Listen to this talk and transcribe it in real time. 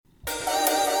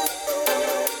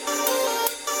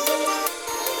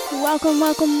Welcome,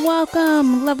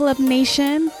 Level Up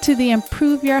Nation, to the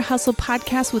Improve Your Hustle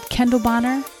podcast with Kendall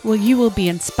Bonner, where you will be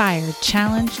inspired,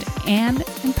 challenged, and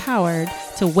empowered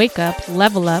to wake up,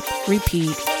 level up,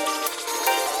 repeat.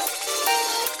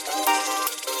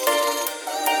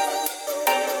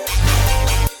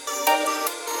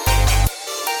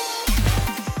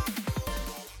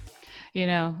 You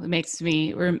know,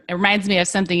 it reminds me of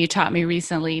something you taught me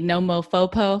recently. No mo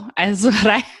FOPO is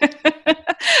what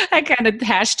I kind of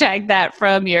hashtag that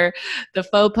from the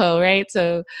FOPO, right?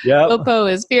 So Yep.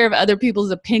 FOPO is fear of other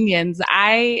people's opinions.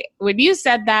 When you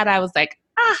said that, I was like,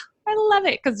 I love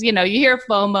it. Cause you hear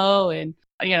FOMO and,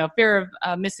 fear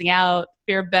of missing out,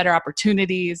 fear of better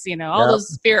opportunities, all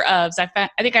those fear ofs. I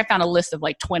think I found a list of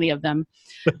like 20 of them.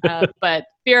 But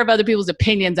fear of other people's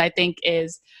opinions, I think,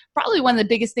 is probably one of the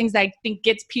biggest things I think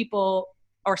gets people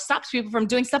or stops people from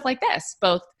doing stuff like this.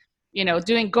 Both,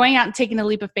 going out and taking a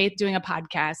leap of faith, doing a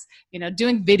podcast,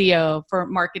 doing video for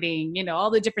marketing, all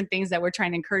the different things that we're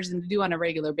trying to encourage them to do on a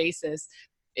regular basis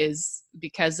is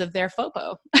because of their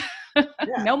FOPO.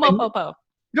 No more FOPO.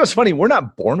 It's funny. We're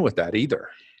not born with that either.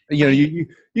 You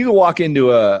can walk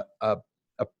into a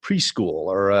preschool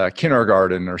or a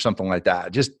kindergarten or something like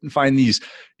that. Just find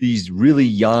these really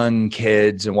young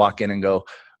kids and walk in and go,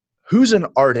 who's an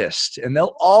artist? And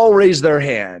they'll all raise their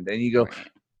hand. And you go,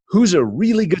 who's a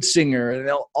really good singer? And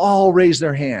they'll all raise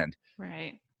their hand.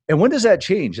 Right. And when does that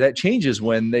change? That changes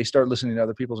when they start listening to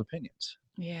other people's opinions.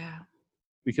 Yeah.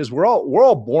 Because we're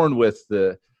all born with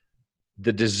the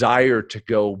desire to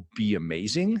go be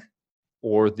amazing,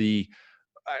 or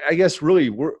I guess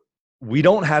really we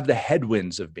don't have the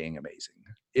headwinds of being amazing.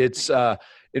 It's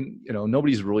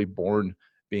nobody's really born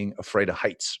being afraid of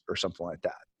heights or something like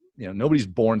that. Nobody's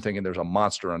born thinking there's a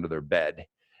monster under their bed.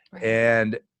 Right.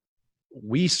 And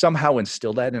we somehow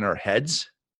instill that in our heads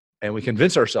and we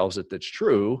convince ourselves that that's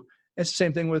true. It's the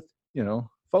same thing with,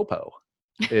 FOPO.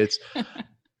 It's,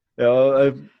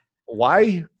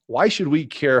 why should we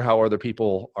care how other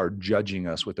people are judging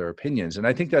us with their opinions? And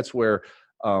I think that's where,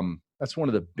 that's one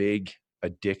of the big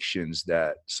addictions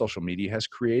that social media has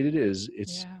created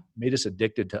it's made us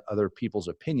addicted to other people's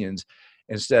opinions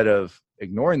instead of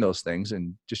ignoring those things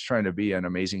and just trying to be an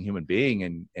amazing human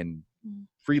being and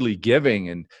freely giving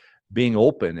and being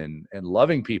open and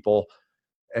loving people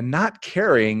and not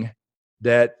caring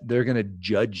that they're going to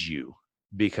judge you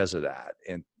because of that.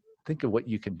 And think of what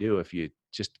you can do if you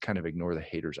just kind of ignore the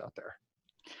haters out there.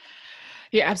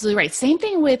 You're absolutely right. Same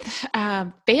thing with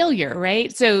failure,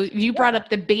 right? So you brought up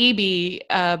the baby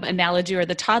analogy or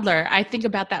the toddler. I think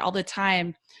about that all the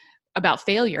time about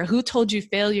failure. Who told you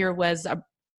failure was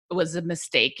a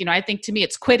mistake? I think to me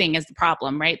it's quitting is the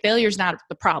problem, right? Failure is not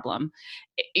the problem.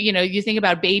 You think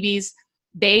about babies,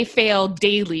 they fail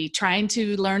daily trying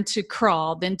to learn to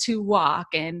crawl, then to walk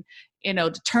and,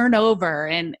 to turn over.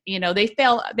 And,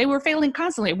 they were failing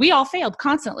constantly. We all failed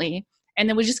constantly. And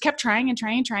then we just kept trying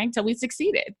until we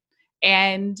succeeded.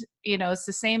 And, it's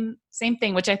the same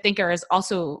thing, which I think is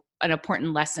also an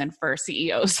important lesson for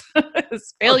CEOs.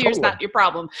 Failure is not your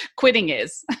problem. Quitting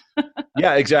is.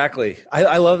 Yeah, exactly.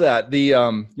 I love that.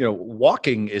 The,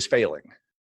 walking is failing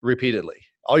repeatedly.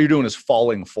 All you're doing is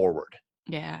falling forward.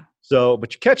 Yeah. So,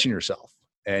 but you're catching yourself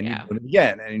and you're doing it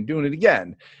again and you're doing it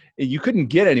again. You couldn't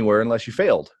get anywhere unless you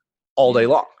failed all day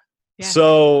long. Yeah.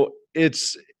 So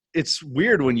it's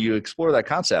weird when you explore that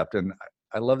concept. And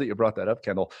I love that you brought that up,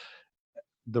 Kendall.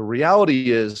 The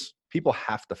reality is people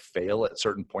have to fail at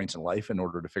certain points in life in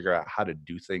order to figure out how to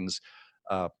do things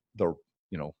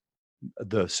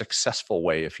the successful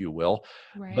way, if you will.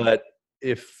 Right. But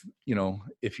if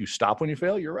you stop when you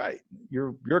fail, you're right.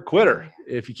 You're a quitter.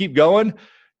 If you keep going,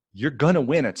 you're going to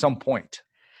win at some point.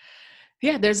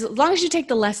 Yeah. As long as you take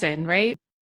the lesson, right?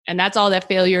 And that's all that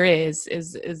failure is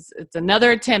it's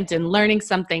another attempt in learning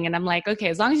something. And I'm like, okay,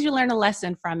 as long as you learn a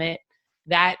lesson from it,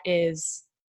 that is,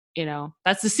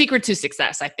 that's the secret to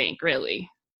success, I think, really.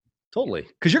 Totally.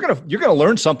 Because you're gonna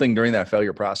learn something during that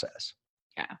failure process.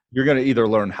 Yeah. You're gonna either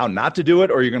learn how not to do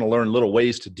it, or you're gonna learn little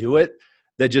ways to do it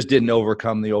that just didn't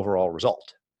overcome the overall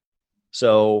result.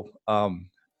 So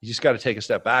you just got to take a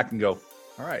step back and go,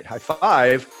 all right, high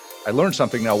five. I learned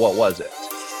something. Now, what was it?